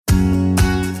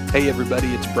Hey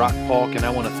everybody, it's Brock Paulk, and I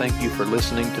want to thank you for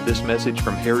listening to this message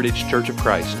from Heritage Church of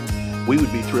Christ. We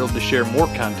would be thrilled to share more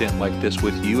content like this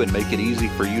with you and make it easy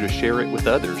for you to share it with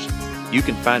others. You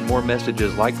can find more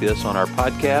messages like this on our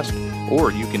podcast,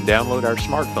 or you can download our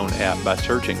smartphone app by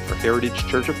searching for Heritage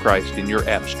Church of Christ in your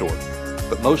app store.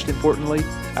 But most importantly,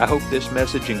 I hope this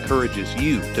message encourages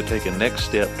you to take a next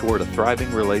step toward a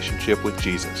thriving relationship with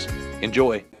Jesus.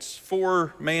 Enjoy. It's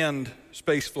 4 manned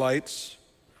space flights.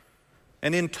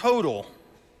 And in total,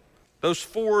 those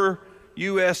 4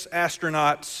 U.S.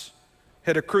 astronauts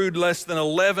had accrued less than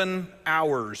 11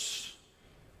 hours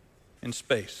in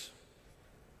space.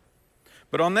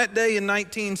 But on that day in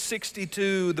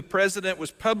 1962, the president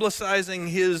was publicizing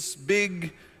his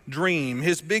big dream,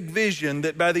 his big vision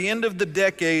that by the end of the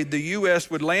decade, the U.S.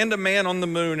 would land a man on the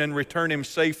moon and return him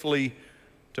safely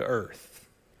to Earth.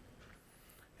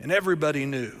 And everybody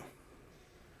knew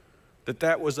that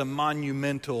that was a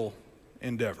monumental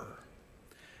endeavor.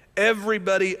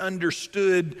 Everybody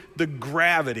understood the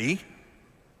gravity,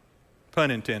 pun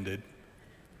intended.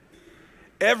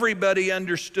 Everybody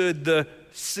understood the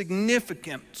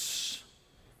significance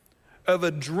of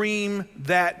a dream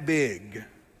that big.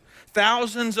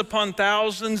 Thousands upon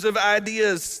thousands of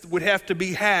ideas would have to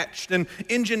be hatched, and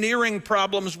engineering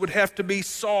problems would have to be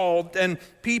solved, and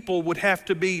people would have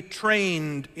to be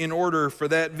trained in order for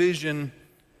that vision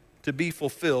to be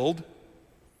fulfilled.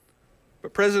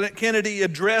 But President Kennedy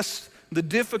addressed the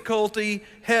difficulty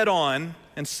head on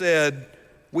and said,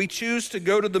 "We choose to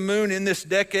go to the moon in this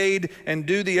decade and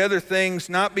do the other things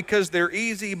not because they're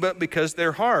easy, but because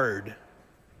they're hard.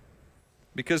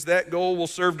 Because that goal will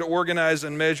serve to organize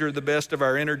and measure the best of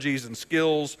our energies and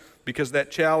skills, because that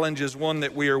challenge is one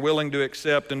that we are willing to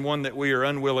accept and one that we are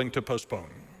unwilling to postpone."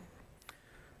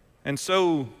 And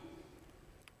so,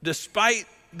 despite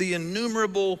the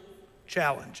innumerable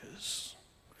challenges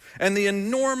and the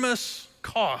enormous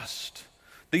cost,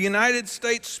 the United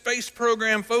States space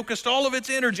program focused all of its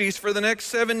energies for the next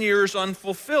 7 years on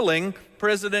fulfilling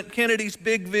President Kennedy's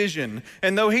big vision.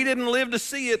 And though he didn't live to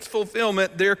see its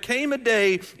fulfillment, there came a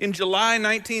day in July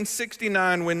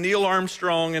 1969 when Neil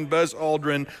Armstrong and Buzz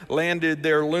Aldrin landed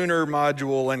their lunar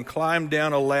module and climbed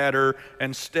down a ladder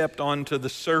and stepped onto the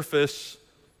surface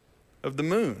of the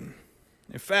moon.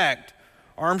 In fact,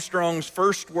 Armstrong's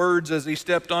first words as he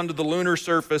stepped onto the lunar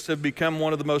surface have become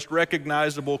one of the most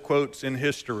recognizable quotes in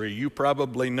history. You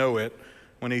probably know it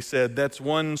when he said, "That's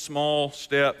one small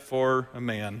step for a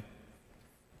man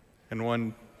and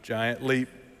one giant leap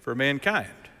for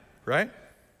mankind," right?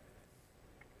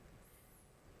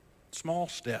 Small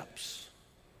steps.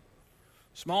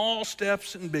 Small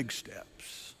steps and big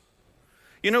steps.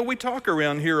 You know, we talk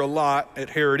around here a lot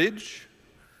at Heritage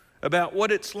about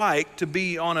what it's like to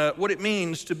be what it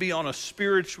means to be on a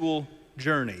spiritual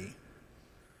journey,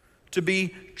 to be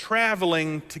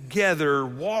traveling together,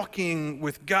 walking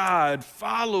with God,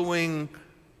 following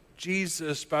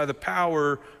Jesus by the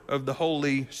power of the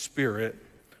Holy Spirit.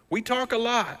 We talk a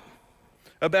lot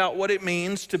about what it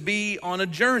means to be on a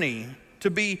journey, to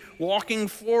be walking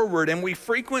forward, and we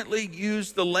frequently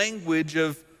use the language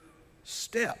of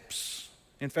steps.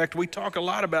 In fact, we talk a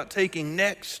lot about taking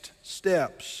next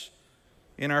steps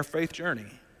in our faith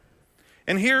journey.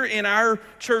 And here in our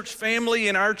church family,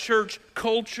 in our church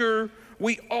culture,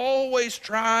 we always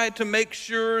try to make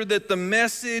sure that the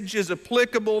message is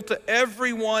applicable to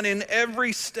everyone in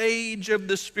every stage of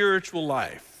the spiritual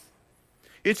life.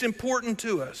 It's important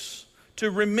to us to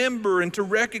remember and to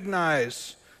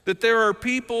recognize that there are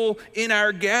people in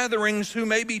our gatherings who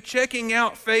may be checking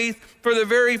out faith for the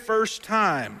very first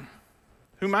time,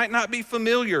 who might not be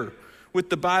familiar with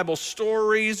the Bible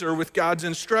stories or with God's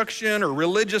instruction or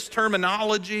religious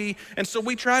terminology. And so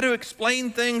we try to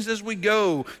explain things as we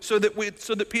go so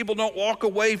that people don't walk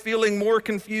away feeling more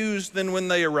confused than when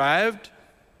they arrived.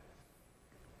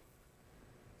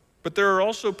 But there are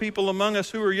also people among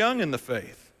us who are young in the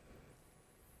faith.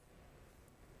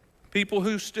 People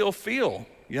who still feel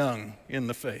young in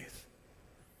the faith.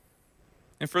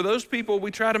 And for those people,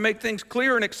 we try to make things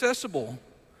clear and accessible.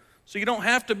 So you don't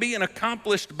have to be an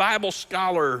accomplished Bible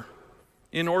scholar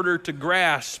in order to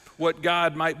grasp what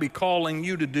God might be calling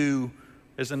you to do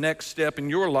as a next step in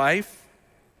your life.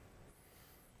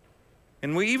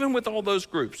 And even with all those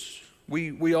groups,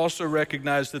 we also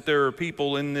recognize that there are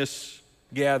people in this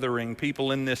gathering,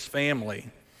 people in this family,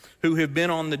 who have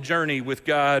been on the journey with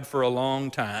God for a long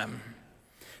time.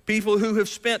 People who have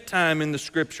spent time in the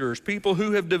Scriptures, people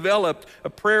who have developed a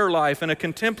prayer life and a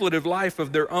contemplative life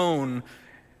of their own.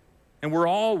 And we're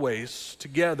always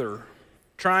together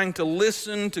trying to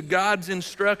listen to God's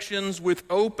instructions with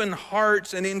open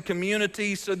hearts and in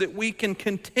community so that we can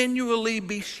continually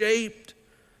be shaped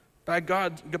by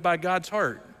God's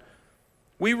heart.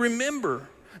 We remember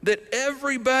that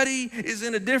everybody is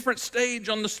in a different stage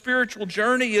on the spiritual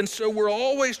journey, and so we're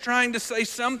always trying to say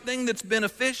something that's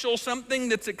beneficial, something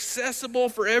that's accessible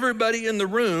for everybody in the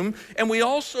room, and we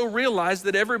also realize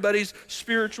that everybody's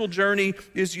spiritual journey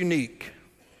is unique.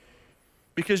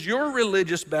 Because your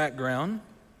religious background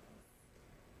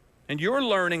and your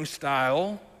learning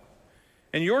style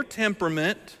and your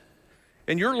temperament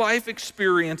and your life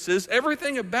experiences,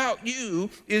 everything about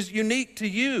you is unique to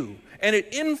you, and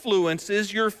it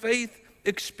influences your faith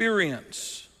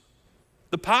experience.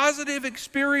 The positive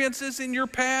experiences in your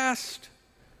past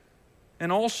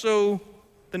and also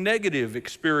the negative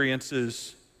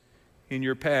experiences in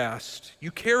your past.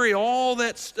 You carry all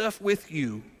that stuff with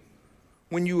you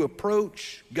when you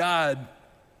approach God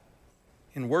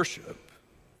in worship.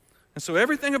 And so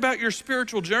everything about your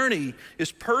spiritual journey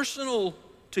is personal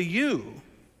to you.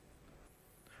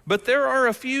 But there are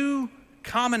a few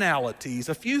commonalities,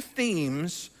 a few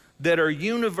themes that are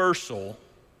universal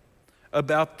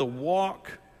about the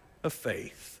walk of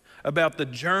faith, about the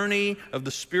journey of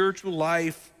the spiritual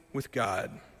life with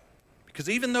God. Because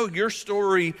even though your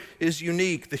story is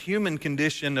unique, the human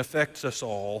condition affects us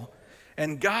all,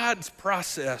 and God's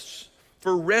process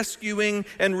for rescuing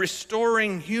and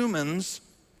restoring humans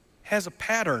has a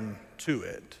pattern to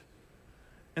it.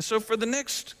 And so for the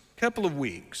next couple of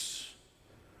weeks,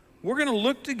 we're going to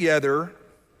look together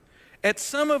at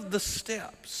some of the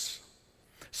steps,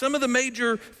 some of the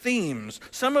major themes,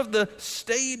 some of the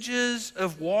stages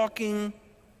of walking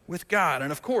with God.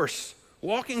 And of course,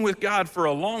 walking with God for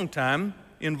a long time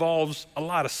involves a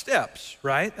lot of steps,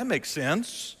 right? That makes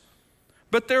sense.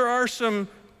 But there are some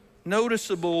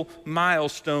noticeable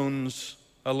milestones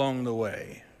along the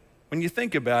way. When you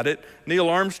think about it, Neil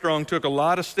Armstrong took a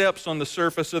lot of steps on the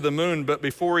surface of the moon, but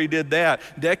before he did that,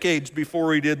 decades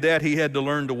before he did that, he had to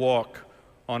learn to walk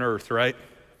on Earth, right?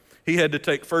 He had to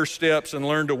take first steps and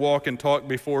learn to walk and talk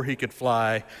before he could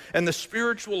fly. And the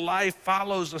spiritual life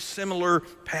follows a similar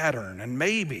pattern. And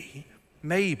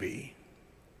maybe,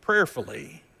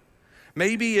 prayerfully,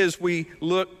 maybe as we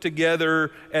look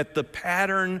together at the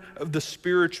pattern of the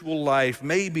spiritual life,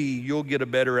 maybe you'll get a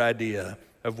better idea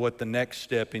of what the next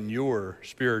step in your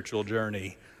spiritual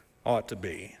journey ought to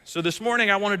be. So this morning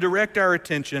I want to direct our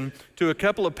attention to a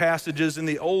couple of passages in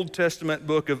the Old Testament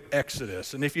book of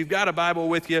Exodus. And if you've got a Bible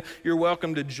with you, you're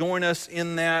welcome to join us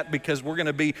in that, because we're going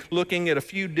to be looking at a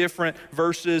few different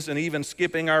verses and even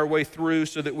skipping our way through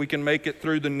so that we can make it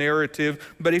through the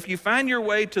narrative. But if you find your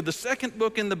way to the second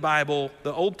book in the Bible,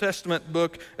 the Old Testament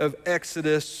book of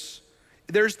Exodus,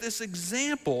 there's this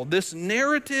example, this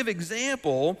narrative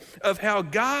example of how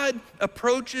God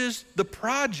approaches the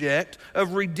project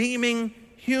of redeeming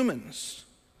humans.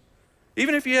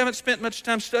 Even if you haven't spent much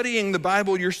time studying the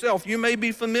Bible yourself, you may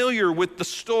be familiar with the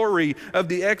story of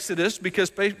the Exodus,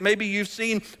 because maybe you've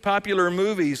seen popular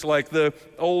movies like the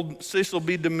old Cecil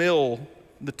B. DeMille,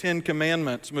 the Ten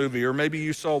Commandments movie, or maybe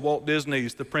you saw Walt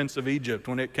Disney's The Prince of Egypt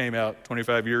when it came out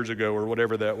 25 years ago or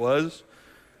whatever that was.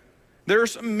 There are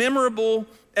some memorable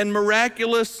and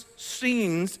miraculous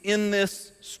scenes in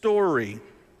this story.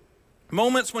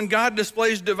 Moments when God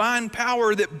displays divine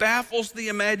power that baffles the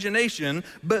imagination,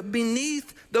 but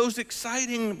beneath those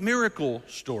exciting miracle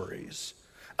stories,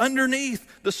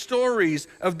 underneath the stories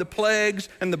of the plagues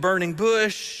and the burning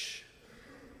bush,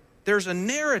 there's a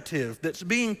narrative that's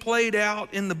being played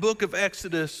out in the book of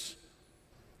Exodus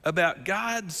about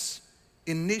God's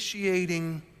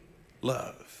initiating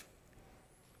love.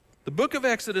 The book of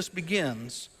Exodus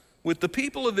begins with the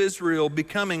people of Israel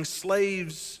becoming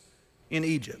slaves in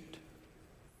Egypt.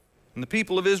 And the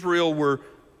people of Israel were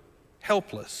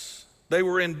helpless. They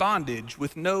were in bondage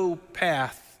with no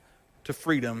path to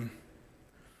freedom.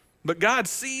 But God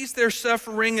sees their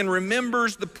suffering and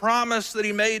remembers the promise that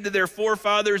He made to their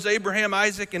forefathers, Abraham,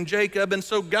 Isaac, and Jacob. And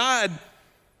so God,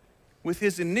 with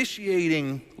His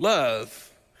initiating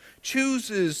love,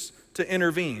 chooses to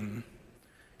intervene.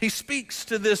 He speaks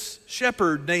to this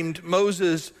shepherd named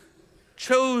Moses,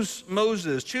 chooses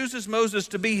Moses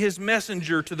to be his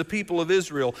messenger to the people of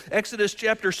Israel. Exodus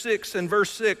chapter 6 and verse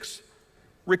 6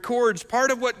 records part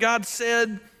of what God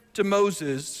said to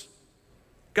Moses.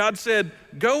 God said,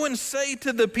 "Go and say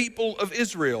to the people of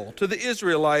Israel, to the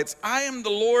Israelites, I am the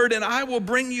Lord, and I will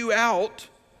bring you out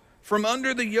from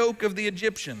under the yoke of the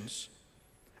Egyptians.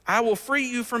 I will free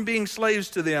you from being slaves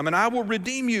to them, and I will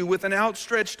redeem you with an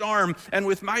outstretched arm and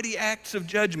with mighty acts of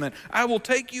judgment. I will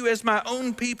take you as my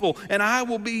own people, and I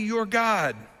will be your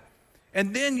God.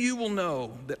 And then you will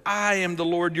know that I am the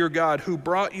Lord your God who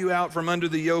brought you out from under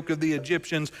the yoke of the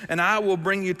Egyptians, and I will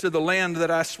bring you to the land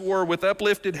that I swore with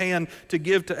uplifted hand to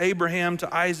give to Abraham,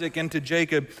 to Isaac, and to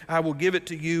Jacob. I will give it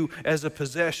to you as a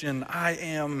possession. I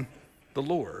am the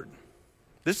Lord.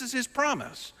 This is his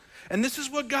promise. And this is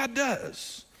what God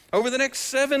does. Over the next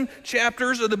 7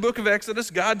 chapters of the book of Exodus,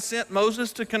 God sent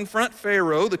Moses to confront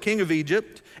Pharaoh, the king of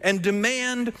Egypt, and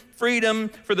demand freedom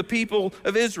for the people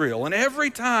of Israel. And every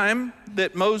time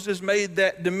that Moses made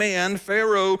that demand,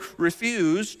 Pharaoh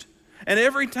refused. And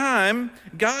every time,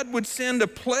 God would send a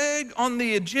plague on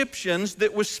the Egyptians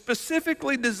that was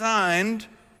specifically designed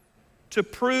to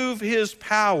prove his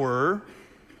power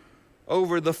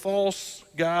over the false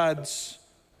gods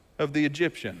of the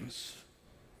Egyptians.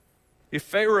 If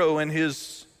Pharaoh and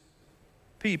his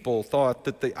people thought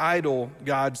that the idol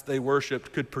gods they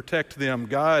worshiped could protect them,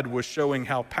 God was showing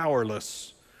how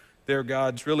powerless their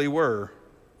gods really were.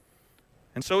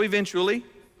 And so eventually,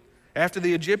 after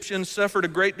the Egyptians suffered a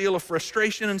great deal of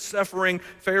frustration and suffering,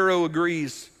 Pharaoh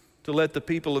agrees to let the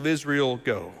people of Israel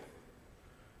go.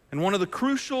 And one of the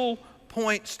crucial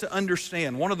points to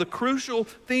understand, one of the crucial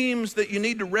themes that you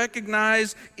need to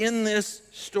recognize in this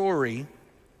story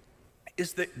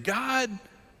is that God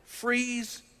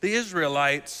frees the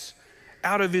Israelites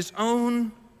out of his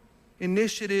own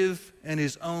initiative and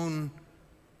his own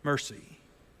mercy.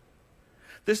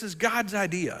 This is God's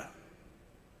idea.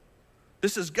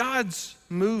 This is God's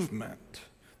movement.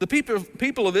 The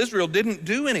people of Israel didn't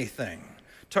do anything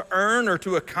to earn or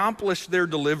to accomplish their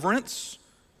deliverance.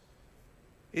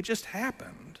 It just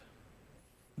happened.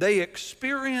 They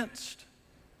experienced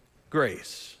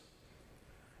grace.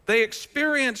 They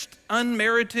experienced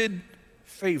unmerited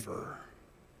favor.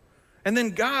 And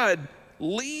then God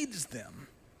leads them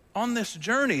on this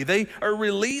journey. They are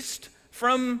released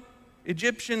from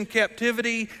Egyptian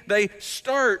captivity. They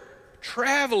start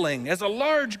traveling as a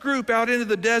large group out into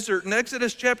the desert. And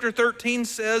Exodus chapter 13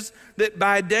 says that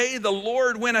by day the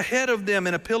Lord went ahead of them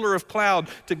in a pillar of cloud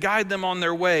to guide them on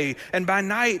their way, and by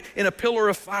night in a pillar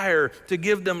of fire to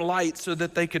give them light so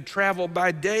that they could travel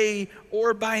by day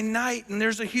or by night. And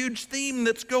there's a huge theme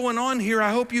that's going on here.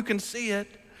 I hope you can see it.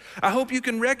 I hope you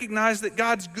can recognize that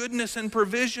God's goodness and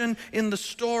provision in the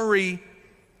story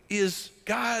is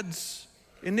God's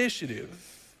initiative.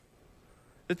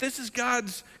 That this is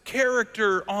God's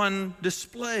character on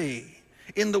display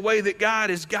in the way that God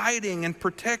is guiding and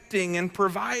protecting and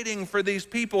providing for these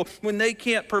people when they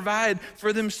can't provide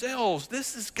for themselves.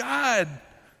 This is God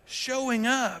showing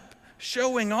up,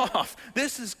 showing off.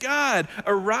 This is God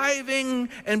arriving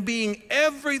and being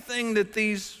everything that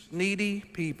these needy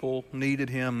people needed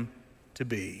him to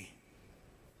be.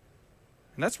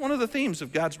 And that's one of the themes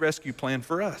of God's rescue plan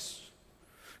for us.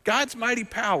 God's mighty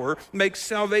power makes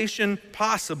salvation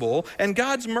possible, and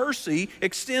God's mercy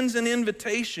extends an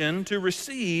invitation to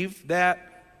receive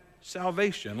that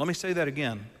salvation. Let me say that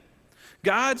again.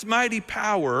 God's mighty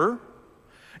power,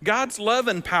 God's love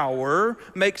and power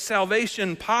makes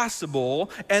salvation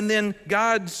possible, and then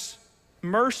God's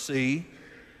mercy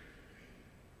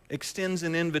extends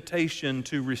an invitation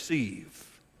to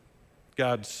receive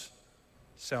God's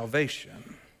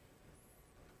salvation.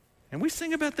 And we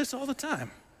sing about this all the time.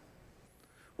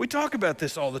 We talk about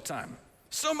this all the time.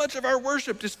 So much of our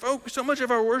worship is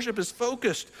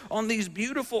focused on these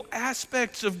beautiful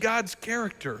aspects of God's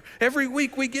character. Every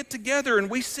week we get together and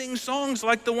we sing songs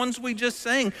like the ones we just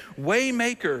sang.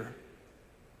 Waymaker.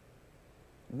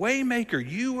 Waymaker,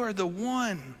 you are the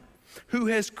one who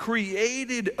has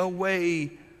created a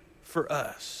way for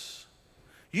us.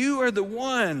 You are the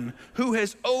one who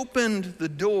has opened the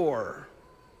door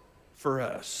for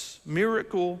us.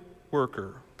 Miracle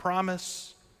worker,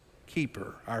 promise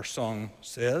keeper, our song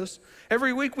says.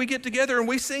 Every week we get together and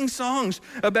we sing songs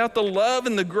about the love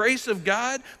and the grace of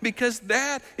God, because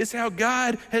that is how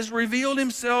God has revealed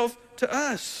himself to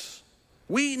us.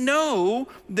 We know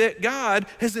that God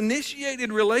has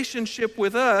initiated relationship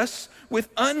with us with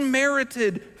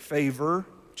unmerited favor,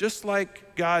 just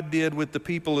like God did with the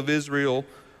people of Israel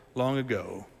long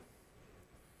ago.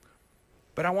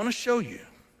 But I want to show you,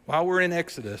 while we're in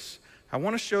Exodus, I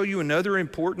want to show you another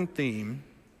important theme,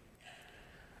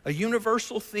 a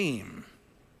universal theme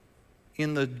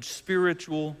in the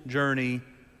spiritual journey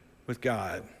with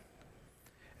God.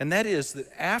 And that is that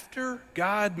after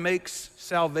God makes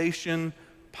salvation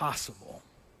possible,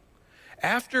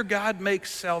 after God makes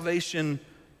salvation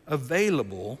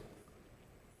available,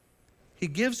 he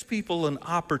gives people an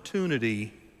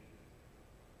opportunity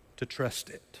to trust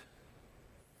it.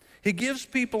 He gives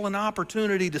people an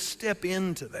opportunity to step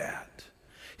into that.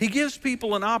 He gives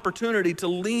people an opportunity to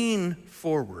lean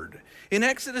forward. In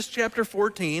Exodus chapter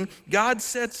 14, God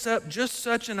sets up just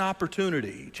such an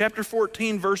opportunity. Chapter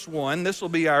 14, verse 1, this will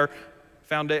be our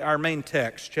main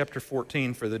text, chapter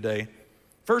 14 for the day.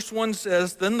 Verse 1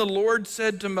 says, "Then the Lord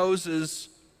said to Moses,"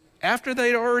 after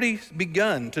they'd already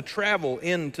begun to travel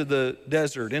into the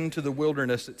desert, into the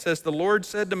wilderness, it says, "The Lord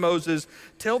said to Moses,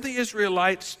 tell the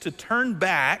Israelites to turn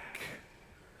back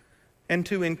and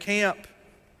to encamp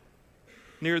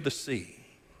near the sea."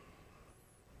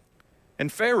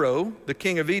 And Pharaoh, the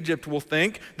king of Egypt, will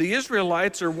think the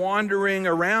Israelites are wandering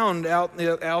around out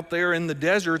there in the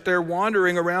desert. They're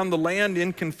wandering around the land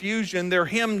in confusion. They're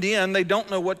hemmed in. They don't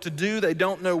know what to do. They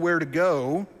don't know where to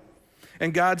go.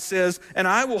 And God says, "And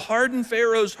I will harden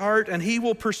Pharaoh's heart, and he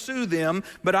will pursue them,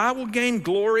 but I will gain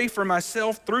glory for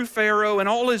myself through Pharaoh and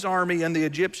all his army, and the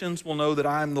Egyptians will know that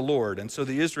I am the Lord." And so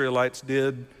the Israelites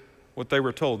did what they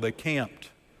were told. They camped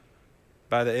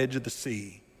by the edge of the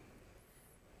sea.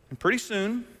 And pretty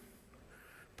soon,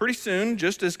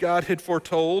 just as God had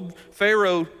foretold,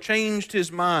 Pharaoh changed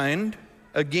his mind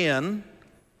again,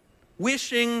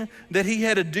 wishing that he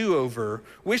had a do-over,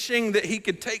 wishing that he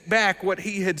could take back what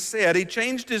he had said. He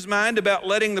changed his mind about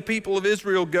letting the people of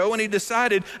Israel go, and he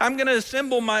decided, I'm going to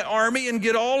assemble my army and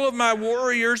get all of my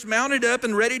warriors mounted up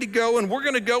and ready to go, and we're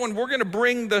going to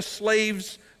bring the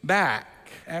slaves back.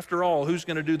 After all, who's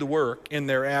going to do the work in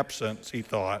their absence, he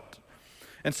thought.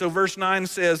 And so verse 9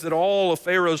 says that all of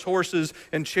Pharaoh's horses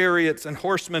and chariots and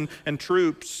horsemen and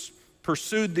troops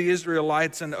pursued the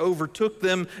Israelites and overtook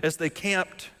them as they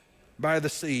camped by the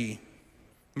sea.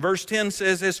 Verse 10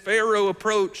 says, as Pharaoh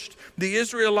approached, the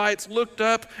Israelites looked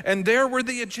up, and there were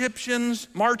the Egyptians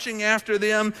marching after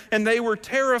them, and they were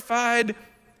terrified,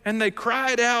 and they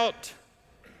cried out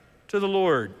to the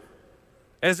Lord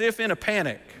as if in a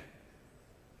panic.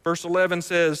 Verse 11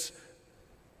 says,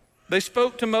 they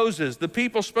spoke to Moses. The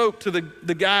people spoke to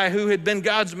the guy who had been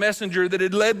God's messenger that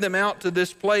had led them out to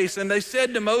this place. And they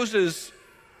said to Moses,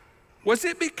 was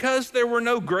it because there were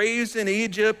no graves in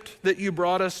Egypt that you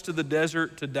brought us to the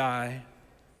desert to die?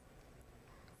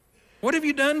 What have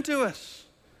you done to us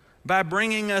by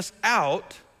bringing us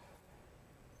out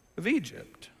of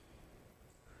Egypt?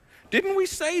 Didn't we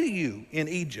say to you in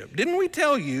Egypt, didn't we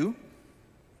tell you,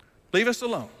 leave us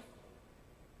alone?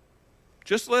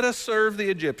 Just let us serve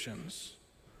the Egyptians.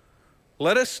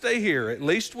 Let us stay here. At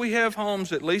least we have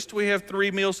homes. At least we have 3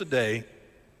 meals a day.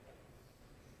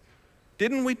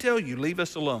 Didn't we tell you, leave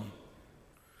us alone?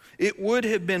 It would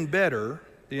have been better,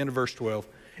 the end of verse 12,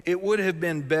 it would have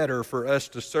been better for us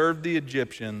to serve the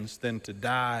Egyptians than to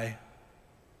die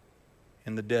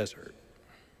in the desert.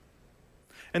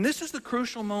 And this is the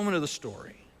crucial moment of the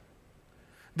story.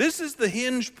 This is the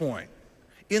hinge point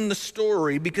in the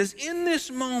story, because in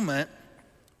this moment,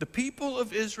 the people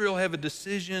of Israel have a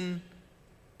decision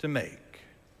to make.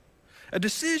 A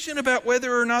decision about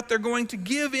whether or not they're going to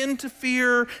give in to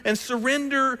fear and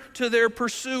surrender to their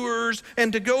pursuers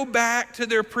and to go back to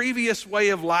their previous way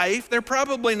of life. They're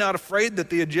probably not afraid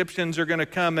that the Egyptians are going to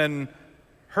come and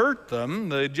hurt them.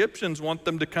 The Egyptians want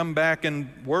them to come back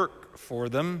and work for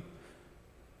them.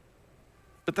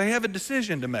 But they have a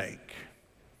decision to make.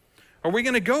 Are we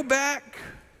going to go back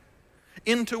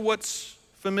into what's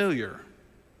familiar?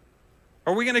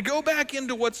 Are we going to go back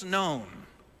into what's known?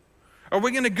 Are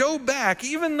we going to go back,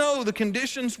 even though the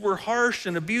conditions were harsh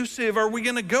and abusive, are we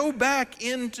going to go back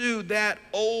into that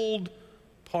old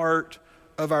part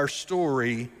of our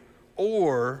story?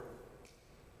 Or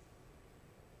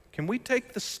can we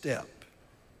take the step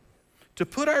to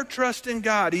put our trust in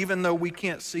God even though we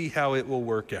can't see how it will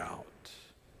work out?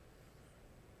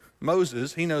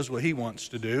 Moses, he knows what he wants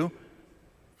to do.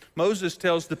 Moses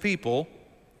tells the people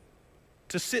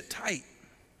to sit tight.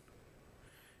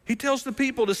 He tells the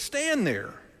people to stand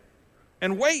there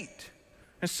and wait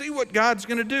and see what God's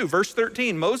going to do. Verse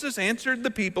 13, Moses answered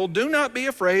the people, do not be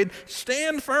afraid,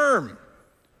 stand firm,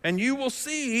 and you will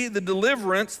see the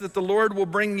deliverance that the Lord will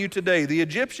bring you today. The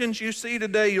Egyptians you see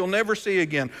today, you'll never see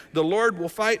again. The Lord will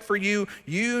fight for you.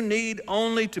 You need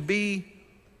only to be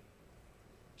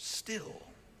still.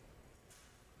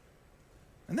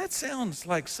 And that sounds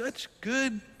like such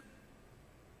good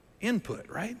input,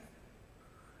 right?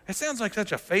 It sounds like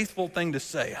such a faithful thing to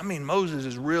say. I mean, Moses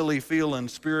is really feeling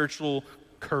spiritual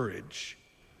courage.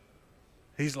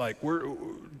 He's like,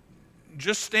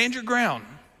 just stand your ground.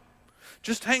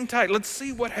 Just hang tight. Let's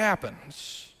see what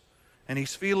happens. And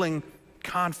he's feeling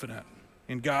confident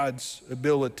in God's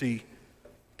ability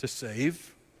to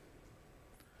save.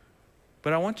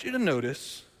 But I want you to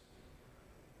notice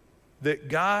that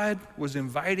God was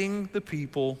inviting the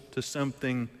people to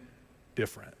something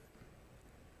different.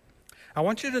 I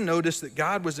want you to notice that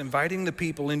God was inviting the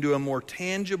people into a more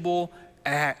tangible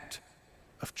act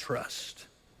of trust,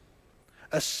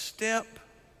 a step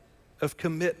of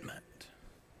commitment.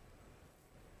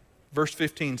 Verse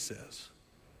 15 says,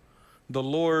 the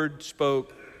Lord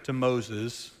spoke to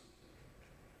Moses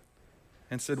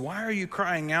and said, why are you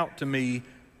crying out to me?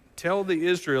 Tell the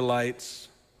Israelites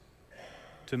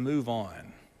to move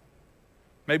on.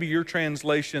 Maybe your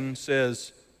translation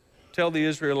says, tell the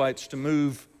Israelites to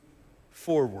move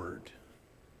forward.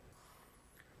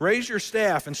 Raise your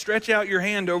staff and stretch out your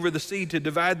hand over the sea to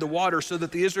divide the water so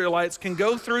that the Israelites can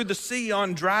go through the sea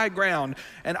on dry ground.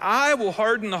 And I will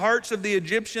harden the hearts of the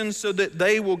Egyptians so that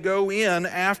they will go in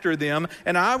after them.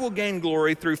 And I will gain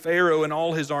glory through Pharaoh and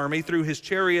all his army, through his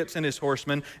chariots and his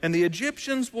horsemen. And the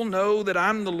Egyptians will know that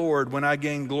I'm the Lord when I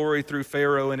gain glory through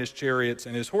Pharaoh and his chariots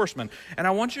and his horsemen. And I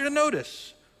want you to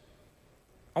notice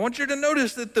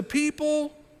that the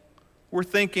people were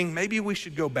thinking, maybe we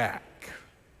should go back.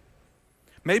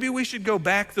 Maybe we should go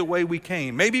back the way we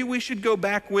came. Maybe we should go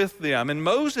back with them. And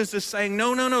Moses is saying,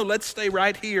 no, let's stay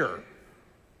right here.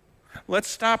 Let's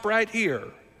stop right here.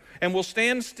 And we'll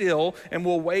stand still and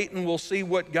we'll wait and we'll see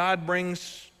what God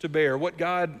brings to bear, what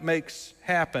God makes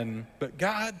happen. But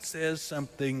God says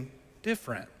something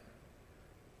different.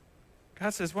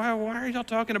 God says, why are y'all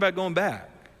talking about going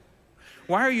back?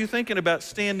 Why are you thinking about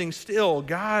standing still?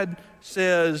 God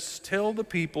says, tell the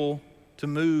people to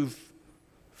move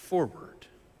forward.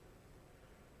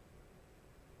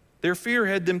 Their fear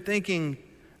had them thinking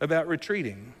about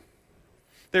retreating.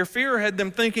 Their fear had them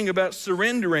thinking about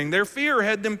surrendering. Their fear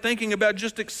had them thinking about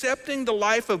just accepting the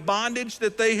life of bondage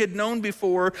that they had known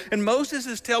before. And Moses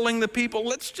is telling the people,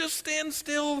 let's just stand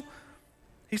still.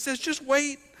 He says, just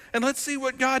wait and let's see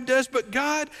what God does. But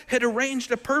God had arranged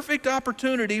a perfect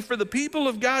opportunity for the people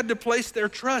of God to place their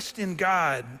trust in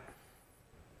God.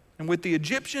 And with the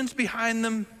Egyptians behind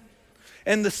them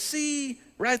and the sea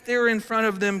right there in front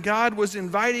of them, God was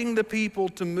inviting the people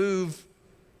to move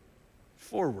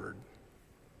forward.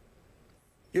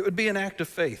 It would be an act of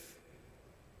faith.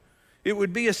 It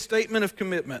would be a statement of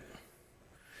commitment.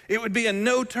 It would be a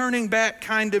no turning back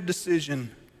kind of decision.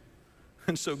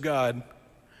 And so God,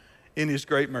 in his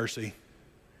great mercy,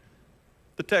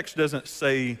 the text doesn't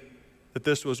say that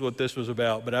this was what this was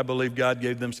about, but I believe God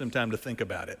gave them some time to think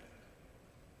about it.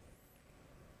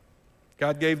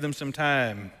 God gave them some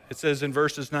time. It says in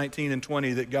verses 19 and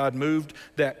 20 that God moved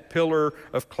that pillar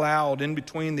of cloud in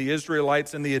between the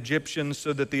Israelites and the Egyptians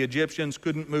so that the Egyptians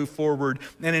couldn't move forward.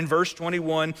 And in verse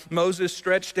 21, Moses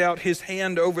stretched out his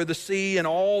hand over the sea, and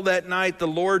all that night the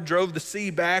Lord drove the sea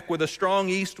back with a strong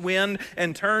east wind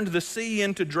and turned the sea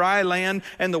into dry land,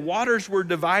 and the waters were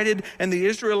divided, and the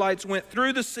Israelites went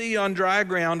through the sea on dry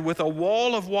ground with a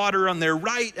wall of water on their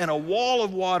right and a wall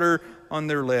of water on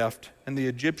their left. And the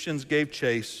Egyptians gave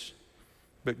chase,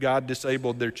 but God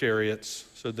disabled their chariots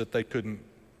so that they couldn't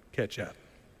catch up.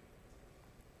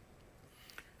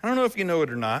 I don't know if you know it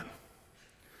or not,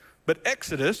 but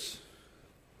Exodus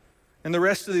and the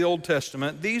rest of the Old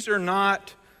Testament, these are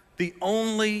not the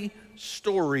only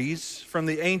stories from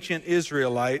the ancient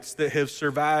Israelites that have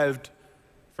survived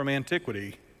from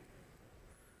antiquity.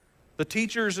 The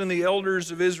teachers and the elders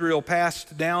of Israel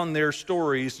passed down their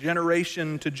stories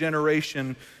generation to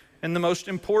generation, and the most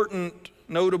important,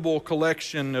 notable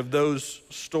collection of those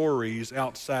stories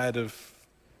outside of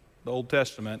the Old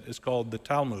Testament is called the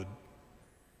Talmud.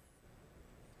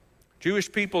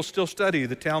 Jewish people still study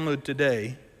the Talmud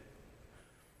today,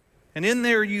 and in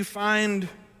there you find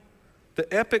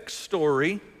the epic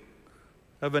story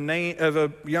of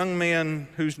a young man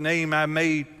whose name I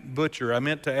may butcher. I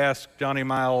meant to ask Johnny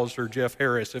Miles or Jeff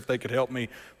Harris if they could help me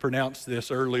pronounce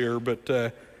this earlier, but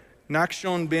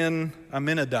Nachshon ben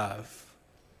Aminadav.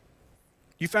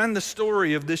 You find the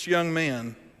story of this young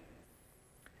man.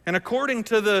 And according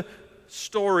to the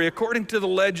story, according to the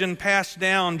legend passed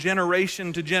down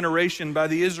generation to generation by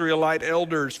the Israelite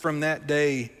elders from that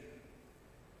day,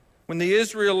 when the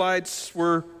Israelites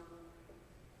were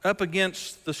up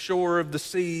against the shore of the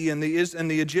sea and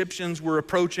the Egyptians were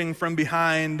approaching from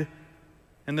behind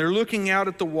and they're looking out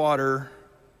at the water,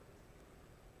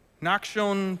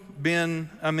 Nachshon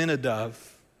ben Aminadav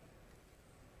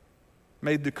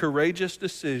made the courageous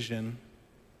decision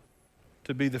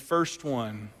to be the first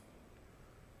one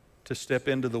to step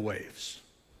into the waves.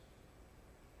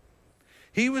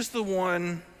 He was the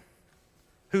one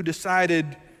who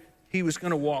decided he was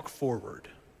going to walk forward.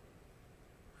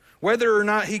 Whether or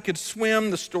not he could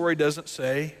swim, the story doesn't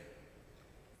say.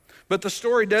 But the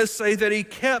story does say that he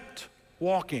kept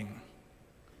walking.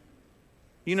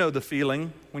 You know the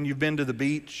feeling when you've been to the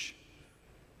beach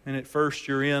and at first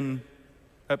you're in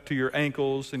up to your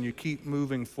ankles, and you keep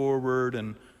moving forward,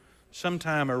 and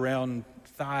sometime around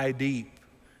thigh deep,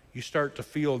 you start to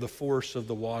feel the force of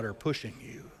the water pushing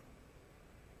you.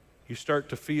 You start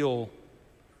to feel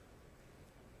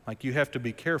like you have to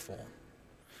be careful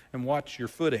and watch your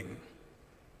footing,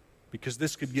 because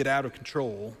this could get out of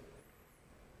control.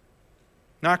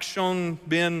 Nachshon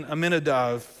ben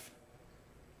Aminadav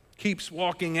keeps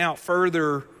walking out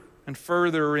further and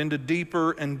further into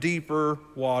deeper and deeper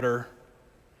water.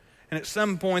 And at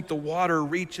some point, the water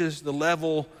reaches the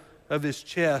level of his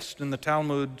chest, and the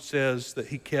Talmud says that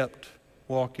he kept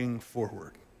walking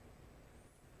forward.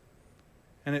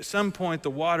 And at some point, the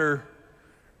water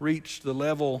reached the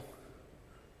level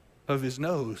of his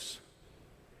nose,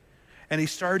 and he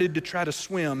started to try to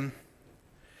swim.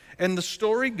 And the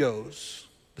story goes,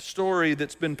 the story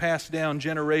that's been passed down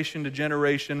generation to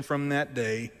generation from that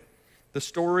day, the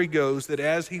story goes that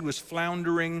as he was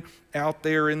floundering out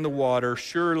there in the water,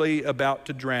 surely about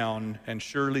to drown and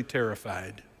surely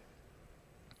terrified,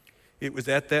 it was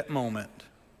at that moment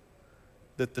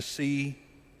that the sea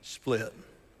split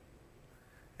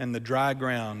and the dry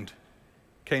ground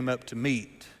came up to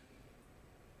meet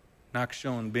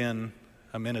Nachshon ben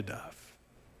Aminadav.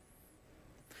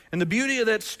 And the beauty of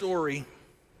that story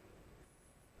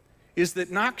is that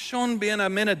Nachshon ben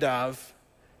Aminadav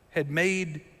had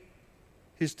made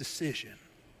his decision.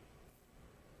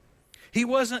 He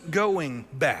wasn't going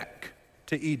back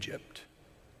to Egypt.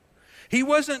 He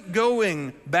wasn't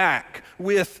going back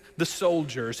with the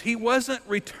soldiers. He wasn't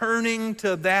returning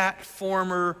to that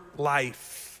former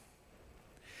life.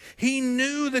 He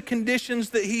knew the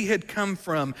conditions that he had come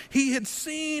from. He had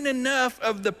seen enough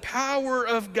of the power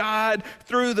of God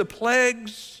through the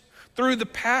plagues, through the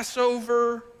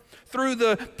Passover, through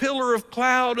the pillar of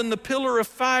cloud and the pillar of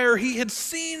fire. He had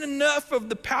seen enough of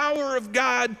the power of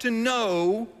God to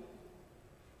know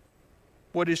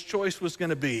what his choice was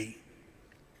going to be.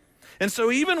 And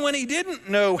so even when he didn't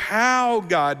know how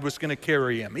God was going to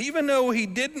carry him, even though he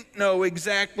didn't know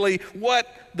exactly what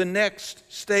the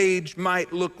next stage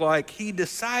might look like, he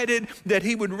decided that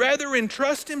he would rather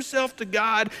entrust himself to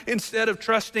God instead of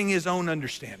trusting his own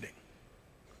understanding.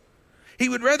 He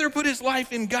would rather put his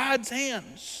life in God's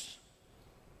hands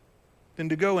than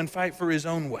to go and fight for his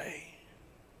own way.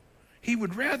 He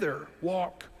would rather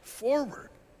walk forward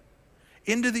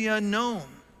into the unknown,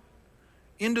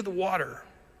 into the water,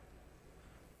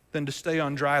 than to stay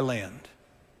on dry land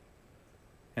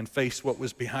and face what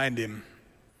was behind him.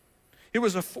 It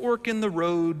was a fork in the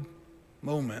road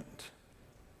moment.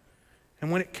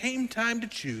 And when it came time to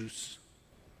choose,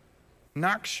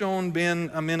 Nachshon ben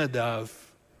Aminadav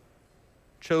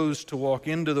chose to walk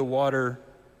into the water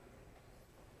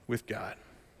with God.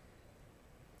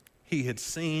 He had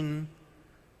seen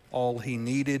all he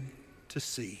needed to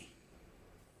see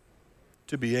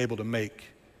to be able to make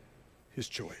his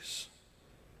choice.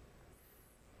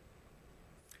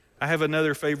 I have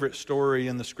another favorite story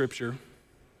in the scripture,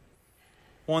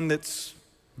 one that's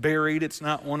buried. It's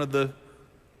not one of the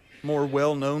more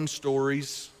well-known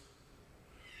stories.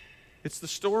 It's the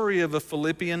story of a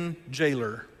Philippian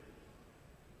jailer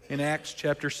in Acts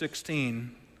chapter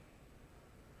 16.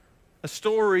 A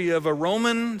story of a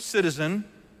Roman citizen,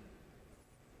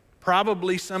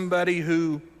 probably somebody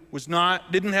who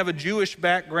didn't have a Jewish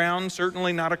background,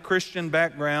 certainly not a Christian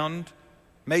background,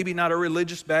 maybe not a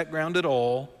religious background at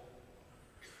all.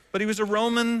 But he was a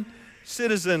Roman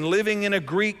citizen living in a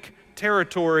Greek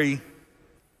territory,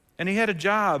 and he had a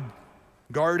job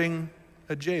guarding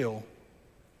a jail.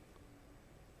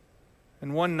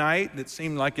 And one night, that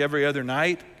seemed like every other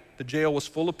night, the jail was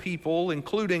full of people,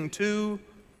 including 2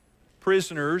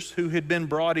 prisoners who had been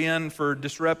brought in for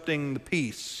disrupting the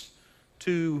peace.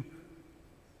 2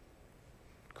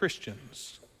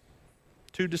 Christians,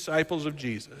 2 disciples of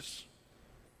Jesus.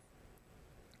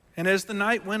 And as the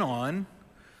night went on,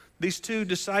 these 2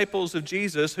 disciples of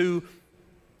Jesus, who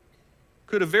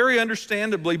could have very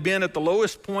understandably been at the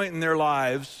lowest point in their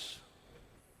lives,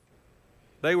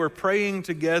 they were praying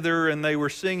together and they were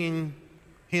singing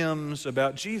hymns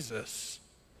about Jesus.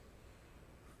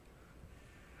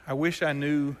 I wish I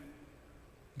knew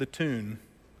the tune.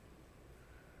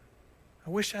 I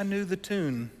wish I knew the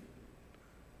tune.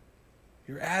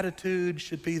 Your attitude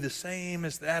should be the same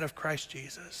as that of Christ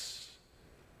Jesus,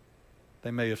 they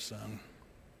may have sung.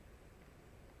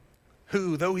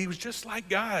 Who, though he was just like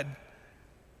God,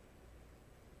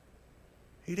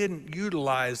 he didn't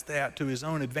utilize that to his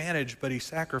own advantage, but he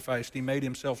sacrificed, he made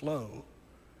himself low.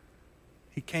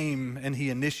 He came and he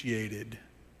initiated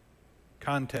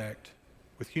contact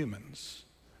with humans.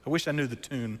 I wish I knew the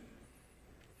tune.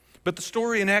 But the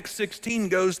story in Acts 16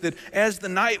 goes that as the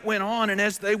night went on and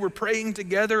as they were praying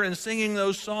together and singing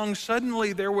those songs,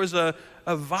 suddenly there was a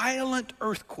violent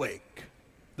earthquake,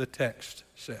 the text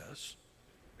says.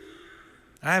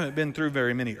 I haven't been through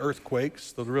very many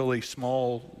earthquakes, the really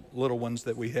small little ones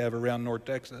that we have around North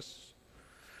Texas.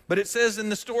 But it says in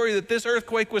the story that this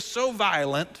earthquake was so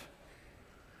violent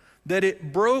that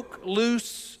it broke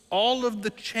loose all of the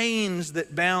chains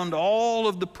that bound all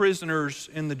of the prisoners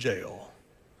in the jail.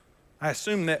 I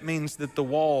assume that means that the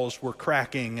walls were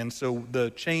cracking, and so the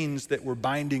chains that were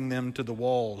binding them to the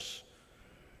walls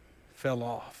fell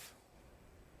off.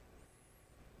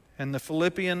 And the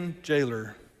Philippian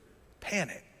jailer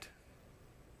panicked.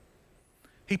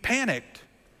 He panicked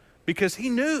because he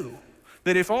knew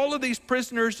that if all of these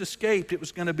prisoners escaped, it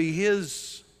was going to be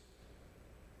his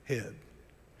head.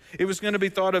 It was going to be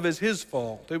thought of as his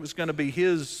fault. It was going to be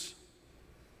his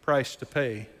price to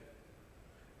pay.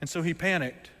 And so he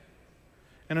panicked.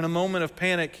 And in a moment of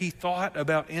panic, he thought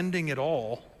about ending it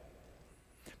all.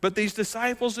 But these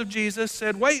disciples of Jesus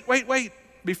said, wait,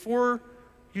 before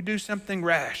you do something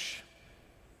rash.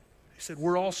 He said,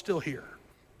 we're all still here.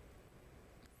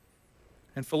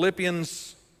 And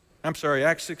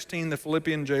Acts 16, the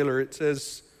Philippian jailer, it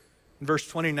says in verse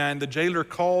 29, the jailer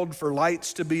called for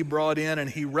lights to be brought in, and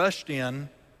he rushed in,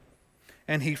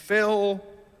 and he fell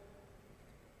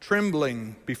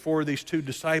trembling before these two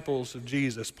disciples of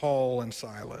Jesus, Paul and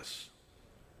Silas.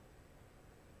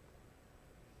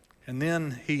 And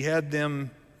then he had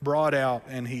them brought out,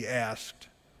 and he asked,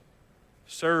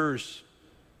 sirs,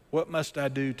 what must I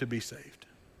do to be saved?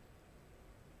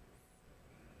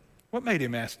 What made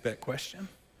him ask that question?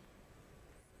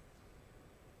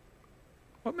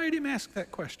 What made him ask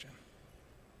that question?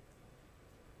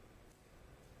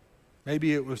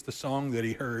 Maybe it was the song that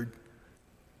he heard.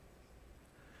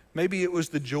 Maybe it was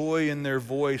the joy in their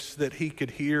voice that he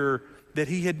could hear that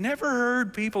he had never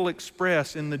heard people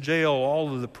express in the jail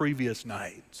all of the previous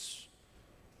nights.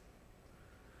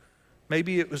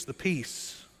 Maybe it was the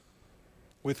peace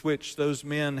with which those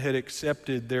men had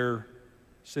accepted their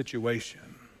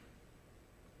situation.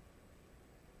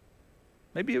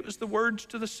 Maybe it was the words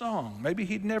to the song. Maybe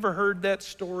he'd never heard that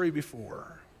story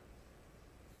before.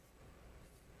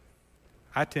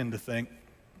 I tend to think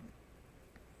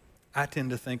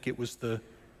it was the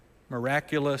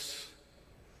miraculous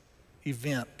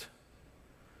event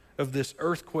of this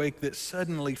earthquake that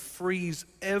suddenly frees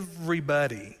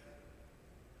everybody,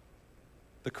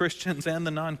 the Christians and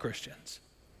the non-Christians.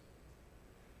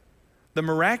 The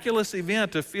miraculous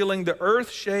event of feeling the earth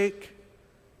shake,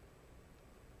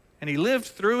 and he lived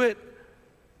through it,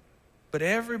 but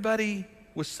everybody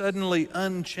was suddenly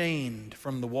unchained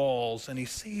from the walls, and he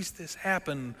sees this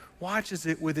happen, watches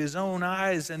it with his own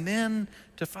eyes, and then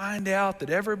to find out that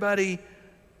everybody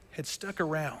had stuck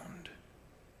around.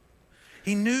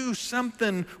 He knew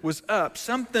something was up,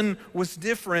 something was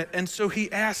different, and so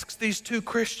he asks these two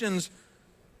Christians,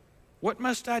 what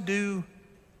must I do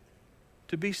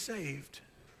to be saved?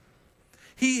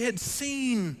 He had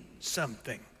seen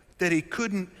something that he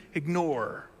couldn't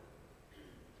ignore.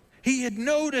 He had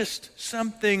noticed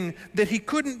something that he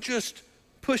couldn't just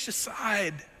push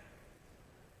aside.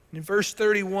 In verse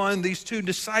 31, these two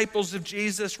disciples of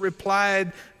Jesus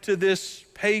replied to this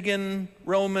pagan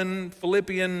Roman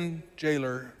Philippian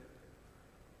jailer,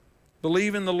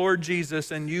 believe in the Lord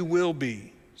Jesus and you will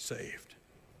be saved,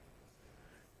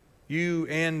 you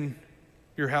and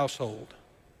your household.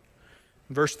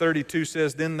 Verse 32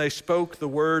 says, then they spoke the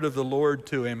word of the Lord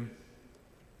to him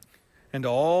and to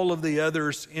all of the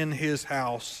others in his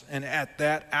house. And at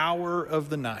that hour of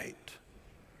the night,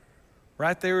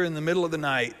 right there in the middle of the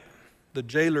night, the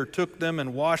jailer took them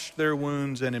and washed their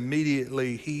wounds, and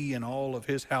immediately he and all of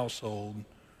his household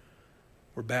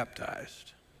were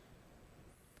baptized.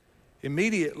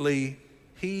 Immediately,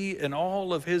 he and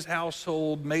all of his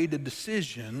household made a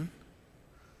decision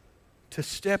to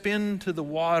step into the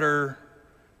water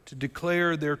to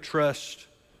declare their trust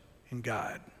in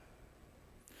God.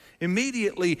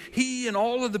 Immediately, he and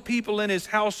all of the people in his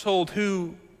household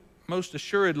who most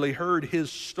assuredly heard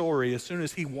his story as soon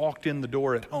as he walked in the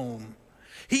door at home,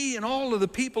 he and all of the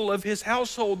people of his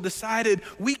household decided,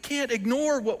 we can't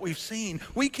ignore what we've seen.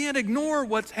 We can't ignore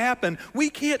what's happened. We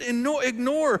can't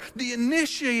ignore the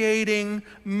initiating,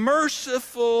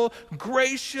 merciful,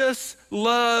 gracious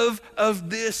love of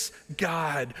this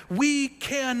God. We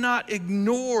cannot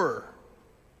ignore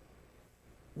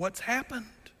what's happened.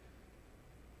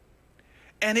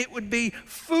 And it would be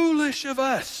foolish of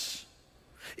us.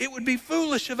 It would be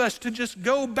foolish of us to just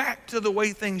go back to the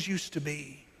way things used to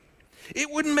be. It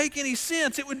wouldn't make any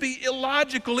sense. It would be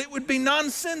illogical. It would be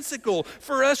nonsensical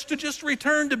for us to just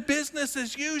return to business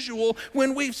as usual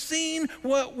when we've seen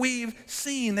what we've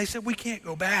seen. They said we can't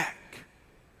go back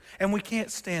and we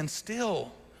can't stand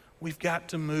still. We've got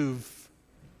to move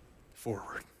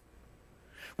forward.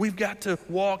 We've got to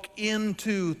walk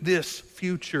into this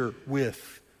future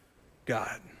with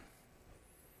God.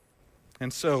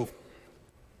 And so,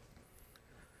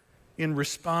 in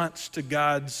response to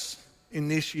God's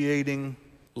initiating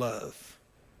love,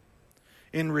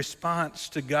 in response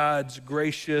to God's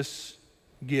gracious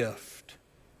gift,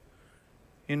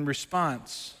 in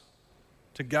response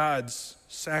to God's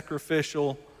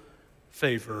sacrificial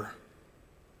favor,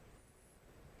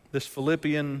 this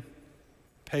Philippian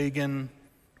pagan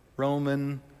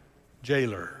Roman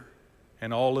jailer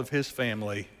and all of his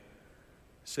family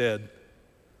said,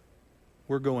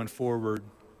 we're going forward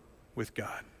with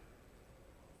God.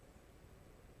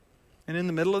 And in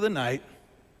the middle of the night,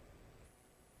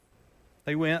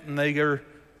 they went and they are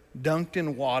dunked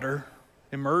in water,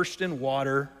 immersed in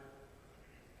water,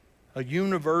 a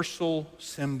universal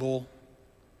symbol,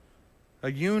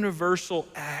 a universal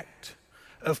act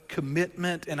of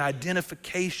commitment and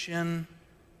identification.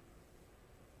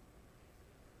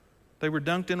 They were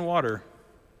dunked in water.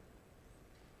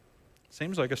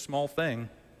 Seems like a small thing,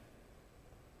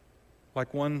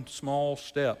 like one small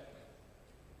step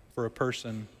for a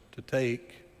person to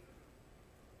take.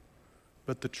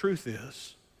 But the truth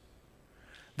is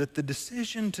that the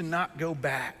decision to not go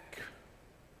back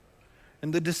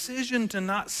and the decision to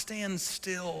not stand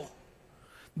still,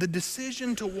 the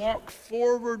decision to walk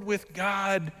forward with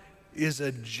God is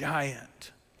a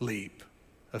giant leap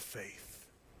of faith.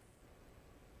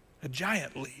 A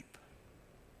giant leap.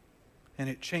 And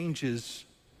it changes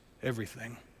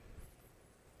everything.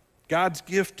 God's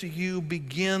gift to you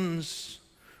begins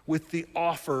with the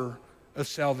offer of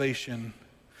salvation.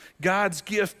 God's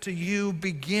gift to you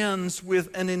begins with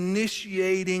an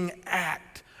initiating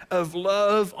act of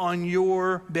love on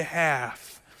your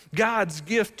behalf. God's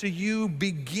gift to you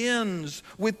begins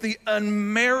with the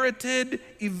unmerited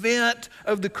event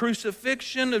of the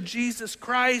crucifixion of Jesus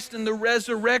Christ and the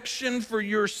resurrection for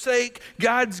your sake.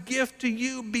 God's gift to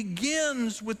you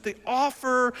begins with the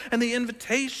offer and the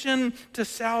invitation to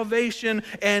salvation,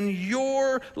 and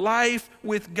your life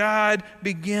with God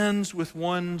begins with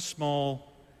one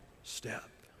small step.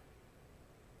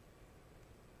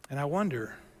 And I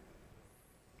wonder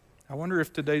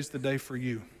if today's the day for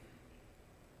you.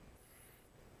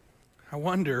 I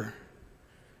wonder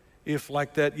if,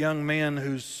 like that young man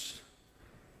whose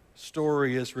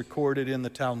story is recorded in the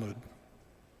Talmud,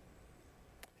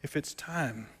 if it's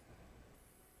time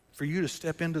for you to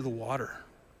step into the water.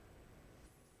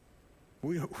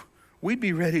 We'd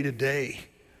be ready today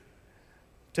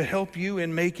to help you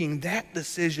in making that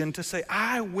decision to say,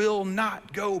 I will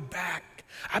not go back.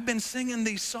 I've been singing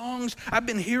these songs. I've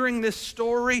been hearing this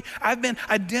story. I've been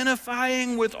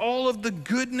identifying with all of the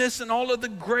goodness and all of the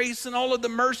grace and all of the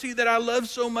mercy that I love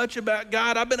so much about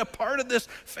God. I've been a part of this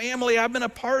family. I've been a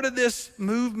part of this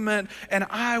movement, and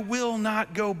I will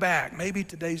not go back. Maybe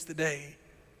today's the day.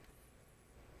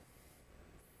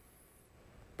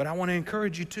 But I want to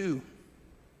encourage you too,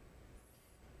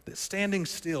 that standing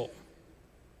still,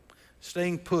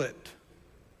 staying put,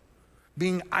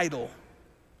 being idle,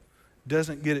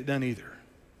 doesn't get it done either.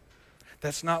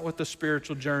 That's not what the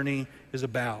spiritual journey is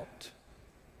about.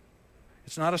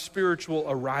 It's not a spiritual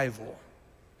arrival.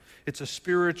 It's a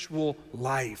spiritual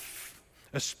life,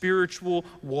 a spiritual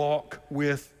walk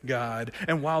with God.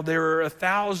 And while there are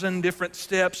 1,000 different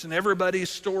steps and everybody's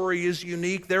story is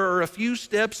unique, there are a few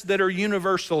steps that are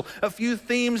universal, a few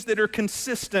themes that are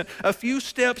consistent, a few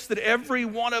steps that every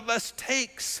one of us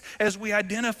takes as we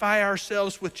identify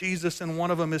ourselves with Jesus. And one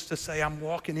of them is to say, I'm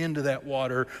walking into that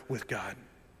water with God.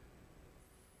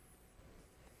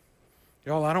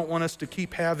 Y'all, I don't want us to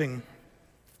keep having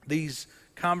these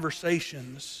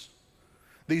conversations,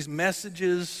 these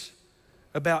messages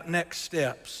about next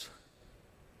steps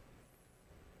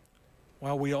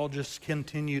while we all just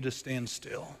continue to stand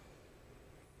still.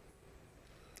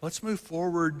 Let's move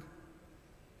forward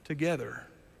together,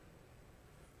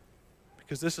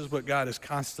 because this is what God has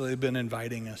constantly been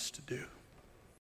inviting us to do.